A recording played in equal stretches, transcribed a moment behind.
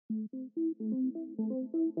Hello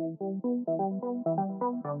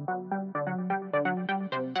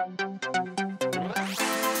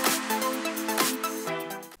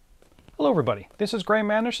everybody, this is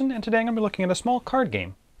Graeme Anderson, and today I'm going to be looking at a small card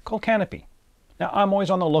game called Canopy. Now I'm always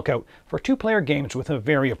on the lookout for two-player games with a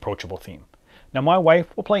very approachable theme. Now my wife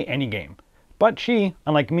will play any game, but she,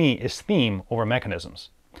 unlike me, is theme over mechanisms.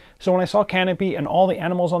 So when I saw Canopy and all the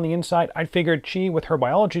animals on the inside, I figured she, with her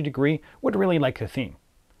biology degree, would really like the theme.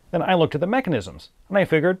 Then I looked at the mechanisms, and I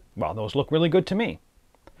figured, well, those look really good to me.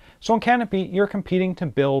 So in Canopy, you're competing to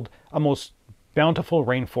build a most bountiful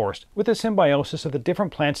rainforest with a symbiosis of the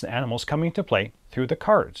different plants and animals coming into play through the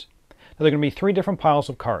cards. Now there are going to be 3 different piles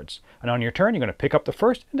of cards, and on your turn you're going to pick up the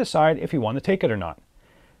first and decide if you want to take it or not.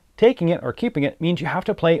 Taking it or keeping it means you have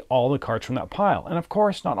to play all the cards from that pile, and of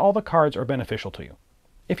course not all the cards are beneficial to you.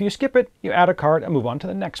 If you skip it, you add a card and move on to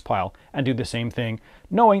the next pile and do the same thing,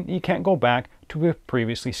 knowing that you can't go back to a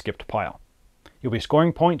previously skipped pile. You'll be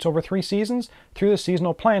scoring points over 3 seasons through the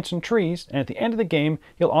seasonal plants and trees, and at the end of the game,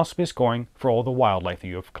 you'll also be scoring for all the wildlife that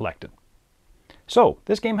you have collected. So,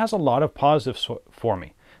 this game has a lot of positives for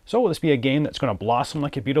me. So will this be a game that's going to blossom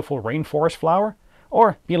like a beautiful rainforest flower,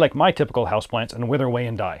 or be like my typical houseplants and wither away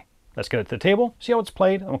and die? Let's get it to the table, see how it's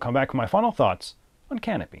played, and we'll come back with my final thoughts on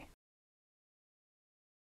Canopy.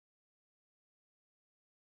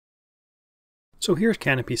 So here's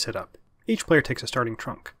Canopy set up. Each player takes a starting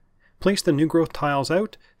trunk. Place the new growth tiles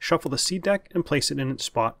out, shuffle the seed deck and place it in its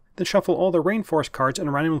spot, then shuffle all the rainforest cards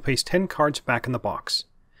and randomly place 10 cards back in the box.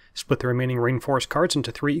 Split the remaining rainforest cards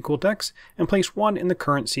into 3 equal decks and place 1 in the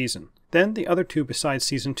current season, then the other 2 besides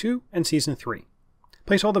Season 2 and Season 3.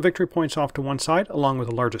 Place all the victory points off to one side along with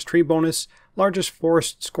the largest tree bonus, largest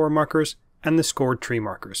forest score markers, and the scored tree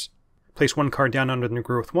markers. Place 1 card down under New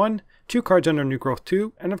Growth 1, 2 cards under New Growth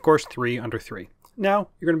 2, and of course 3 under 3. Now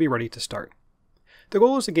you're going to be ready to start. The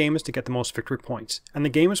goal of the game is to get the most victory points, and the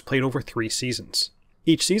game is played over 3 seasons.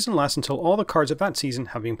 Each season lasts until all the cards of that season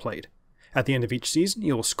have been played. At the end of each season,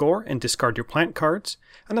 you will score and discard your plant cards,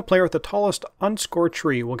 and the player with the tallest unscored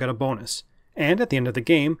tree will get a bonus. And at the end of the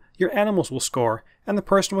game, your animals will score, and the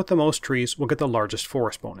person with the most trees will get the largest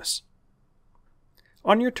forest bonus.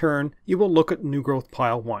 On your turn, you will look at New Growth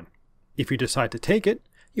Pile 1. If you decide to take it,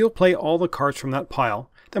 you'll play all the cards from that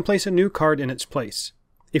pile, then place a new card in its place.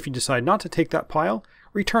 If you decide not to take that pile,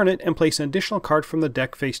 return it and place an additional card from the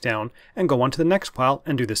deck face down and go on to the next pile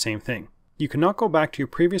and do the same thing. You cannot go back to your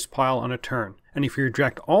previous pile on a turn, and if you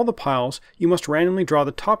reject all the piles, you must randomly draw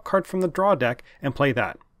the top card from the draw deck and play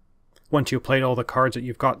that. Once you've played all the cards that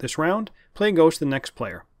you've got this round, play goes to the next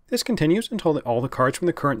player. This continues until all the cards from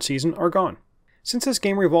the current season are gone. Since this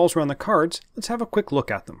game revolves around the cards, let's have a quick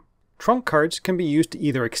look at them. Trunk cards can be used to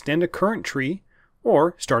either extend a current tree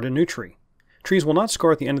or start a new tree. Trees will not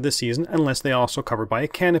score at the end of the season unless they are also covered by a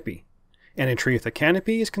canopy. And a tree with a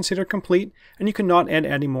canopy is considered complete, and you cannot add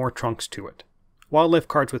any more trunks to it. Wildlife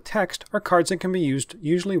cards with text are cards that can be used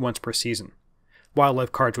usually once per season.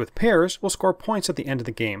 Wildlife cards with pairs will score points at the end of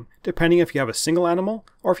the game, depending if you have a single animal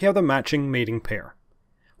or if you have the matching mating pair.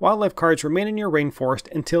 Wildlife cards remain in your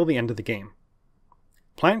rainforest until the end of the game.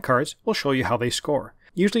 Plant cards will show you how they score,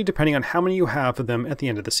 usually depending on how many you have of them at the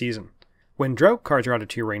end of the season. When drought cards are added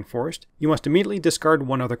to your rainforest, you must immediately discard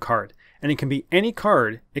one other card, and it can be any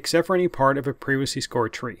card except for any part of a previously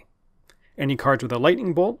scored tree. Any cards with a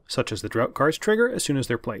lightning bolt, such as the drought cards, trigger as soon as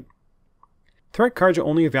they're played. Threat cards are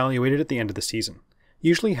only evaluated at the end of the season.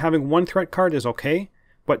 Usually having 1 threat card is okay,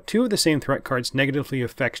 but 2 of the same threat cards negatively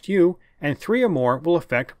affect you, and 3 or more will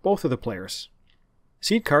affect both of the players.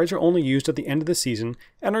 Seed cards are only used at the end of the season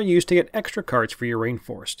and are used to get extra cards for your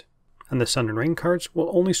rainforest. And the Sun and Rain cards will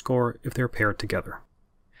only score if they're paired together.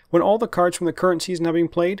 When all the cards from the current season have been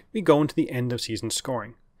played, we go into the end of season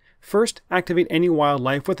scoring. First, activate any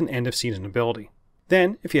wildlife with an end of season ability.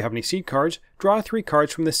 Then, if you have any seed cards, draw 3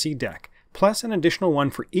 cards from the seed deck, plus an additional 1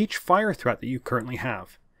 for each fire threat that you currently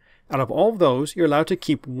have. Out of all of those, you're allowed to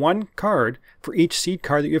keep 1 card for each seed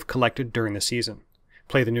card that you have collected during the season.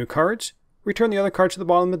 Play the new cards, return the other cards to the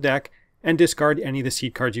bottom of the deck, and discard any of the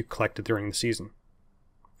seed cards you collected during the season.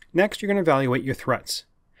 Next, you're going to evaluate your threats.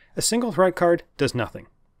 A single threat card does nothing.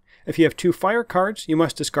 If you have 2 fire cards, you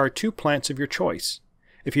must discard 2 plants of your choice.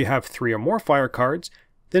 If you have 3 or more fire cards,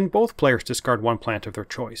 then both players discard 1 plant of their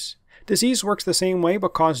choice. Disease works the same way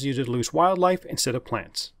but causes you to lose wildlife instead of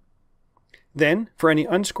plants. Then, for any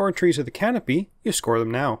unscored trees of the canopy, you score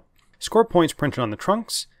them now. Score points printed on the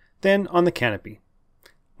trunks, then on the canopy.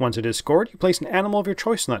 Once it is scored, you place an animal of your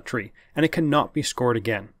choice on that tree, and it cannot be scored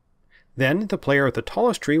again. Then, the player with the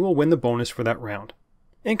tallest tree will win the bonus for that round.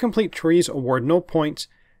 Incomplete trees award no points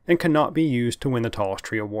and cannot be used to win the tallest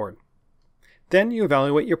tree award. Then you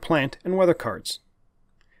evaluate your plant and weather cards.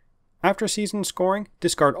 After season scoring,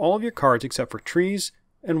 discard all of your cards except for trees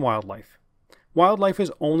and wildlife. Wildlife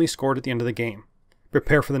is only scored at the end of the game.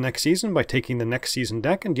 Prepare for the next season by taking the next season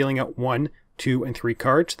deck and dealing out 1, 2, and 3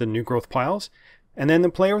 cards to the new growth piles, and then the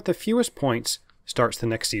player with the fewest points starts the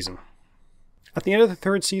next season. At the end of the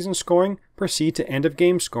third season scoring, proceed to end of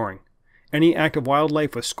game scoring. Any active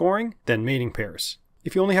wildlife with scoring, then mating pairs.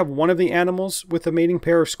 If you only have one of the animals with a mating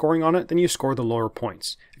pair of scoring on it, then you score the lower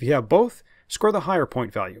points. If you have both, score the higher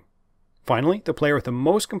point value. Finally, the player with the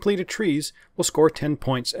most completed trees will score 10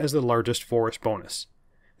 points as the largest forest bonus.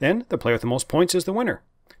 Then, the player with the most points is the winner.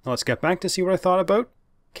 Now let's get back to see what I thought about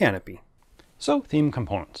Canopy. So, theme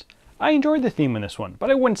components. I enjoyed the theme in this one, but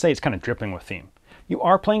I wouldn't say it's kind of dripping with theme. You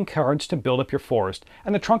are playing cards to build up your forest,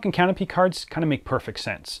 and the trunk and canopy cards kind of make perfect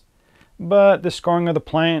sense. But the scoring of the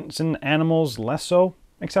plants and animals less so,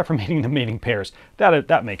 except for mating the mating pairs.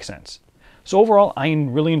 That makes sense. So overall, I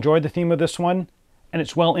really enjoyed the theme of this one, and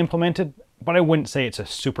it's well implemented, but I wouldn't say it's a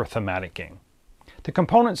super thematic game. The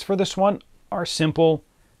components for this one are simple,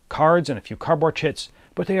 cards and a few cardboard chits,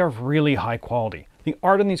 but they are really high quality. The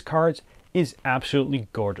art on these cards is absolutely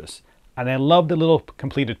gorgeous. And I love the little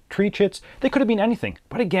completed tree chits. They could have been anything,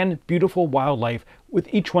 but again, beautiful wildlife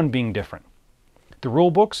with each one being different. The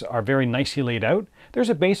rule books are very nicely laid out. There's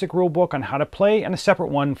a basic rule book on how to play and a separate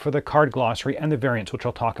one for the card glossary and the variants, which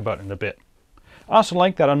I'll talk about in a bit. I also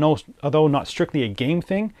like that although not strictly a game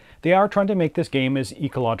thing, they are trying to make this game as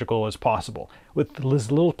ecological as possible, with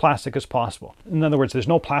as little plastic as possible. In other words, there's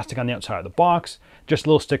no plastic on the outside of the box, just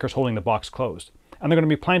little stickers holding the box closed. And they're going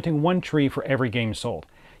to be planting 1 tree for every game sold.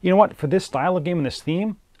 You know what? For this style of game and this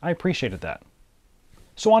theme, I appreciated that.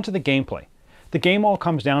 So on to the gameplay. The game all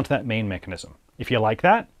comes down to that main mechanism. If you like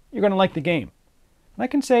that, you're going to like the game. And I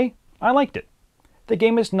can say, I liked it. The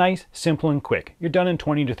game is nice, simple, and quick. You're done in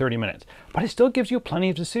 20 to 30 minutes, but it still gives you plenty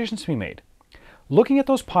of decisions to be made. Looking at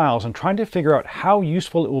those piles and trying to figure out how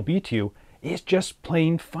useful it will be to you is just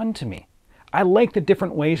plain fun to me. I like the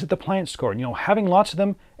different ways that the plants score. You know, having lots of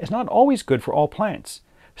them is not always good for all plants.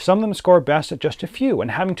 Some of them score best at just a few, and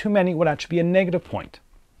having too many would actually be a negative point.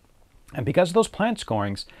 And because of those plant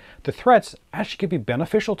scorings, the threats actually could be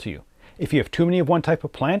beneficial to you. If you have too many of one type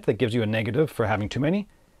of plant that gives you a negative for having too many,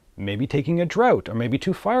 maybe taking a drought or maybe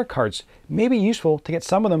 2 fire cards may be useful to get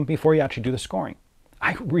some of them before you actually do the scoring.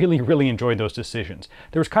 I really enjoyed those decisions.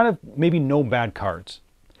 There was kind of maybe no bad cards.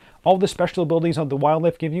 All the special abilities of the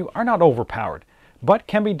wildlife give you are not overpowered, but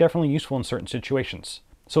can be definitely useful in certain situations.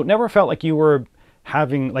 So it never felt like you were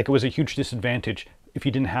having, like it was a huge disadvantage if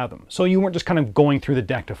you didn't have them. So you weren't just kind of going through the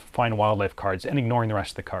deck to find wildlife cards and ignoring the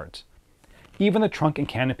rest of the cards. Even the trunk and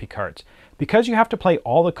canopy cards. Because you have to play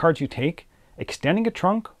all the cards you take, extending a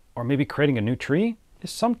trunk or maybe creating a new tree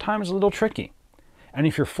is sometimes a little tricky. And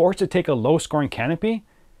if you're forced to take a low scoring canopy,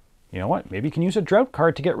 you know what, maybe you can use a drought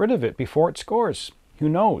card to get rid of it before it scores. Who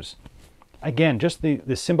knows? Again, just the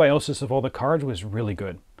symbiosis of all the cards was really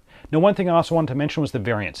good. Now, one thing I also wanted to mention was the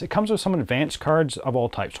variants. It comes with some advanced cards of all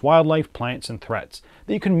types, wildlife, plants, and threats,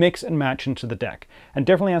 that you can mix and match into the deck, and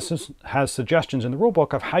definitely has suggestions in the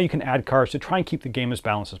rulebook of how you can add cards to try and keep the game as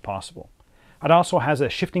balanced as possible. It also has a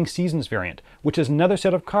shifting seasons variant, which is another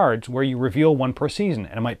set of cards where you reveal 1 per season,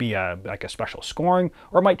 and it might be like a special scoring,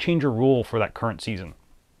 or it might change a rule for that current season.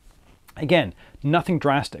 Again, nothing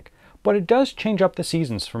drastic, but it does change up the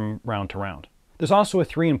seasons from round to round. There's also a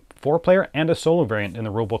 3 and 4 player and a solo variant in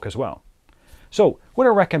the rulebook as well. So, would I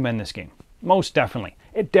recommend this game? Most definitely.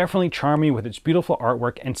 It definitely charmed me with its beautiful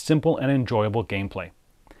artwork and simple and enjoyable gameplay.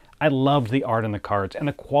 I loved the art in the cards, and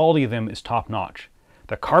the quality of them is top notch.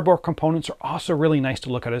 The cardboard components are also really nice to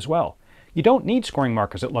look at as well. You don't need scoring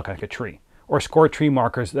markers that look like a tree, or score tree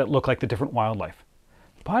markers that look like the different wildlife.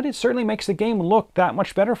 But it certainly makes the game look that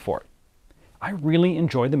much better for it. I really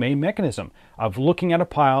enjoyed the main mechanism of looking at a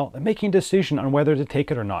pile and making a decision on whether to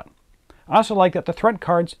take it or not. I also like that the threat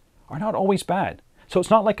cards are not always bad. So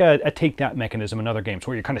it's not like a take that mechanism in other games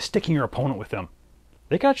where you're kind of sticking your opponent with them.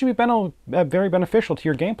 They can actually be very beneficial to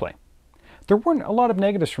your gameplay. There weren't a lot of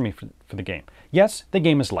negatives for me for the game. Yes, the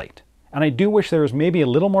game is light. And I do wish there was maybe a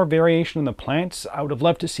little more variation in the plants. I would have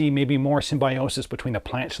loved to see maybe more symbiosis between the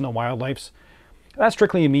plants and the wildlife. That's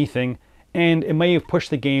strictly a me thing. And it may have pushed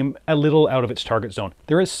the game a little out of its target zone.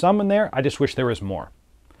 There is some in there, I just wish there was more.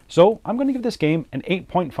 So I'm going to give this game an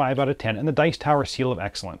 8.5 out of 10 and the Dice Tower Seal of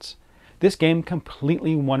Excellence. This game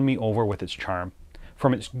completely won me over with its charm,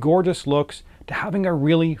 from its gorgeous looks to having a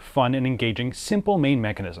really fun and engaging simple main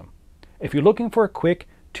mechanism. If you're looking for a quick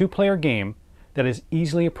 2-player game that is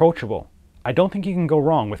easily approachable, I don't think you can go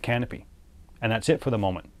wrong with Canopy. And that's it for the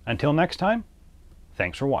moment. Until next time,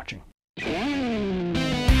 thanks for watching.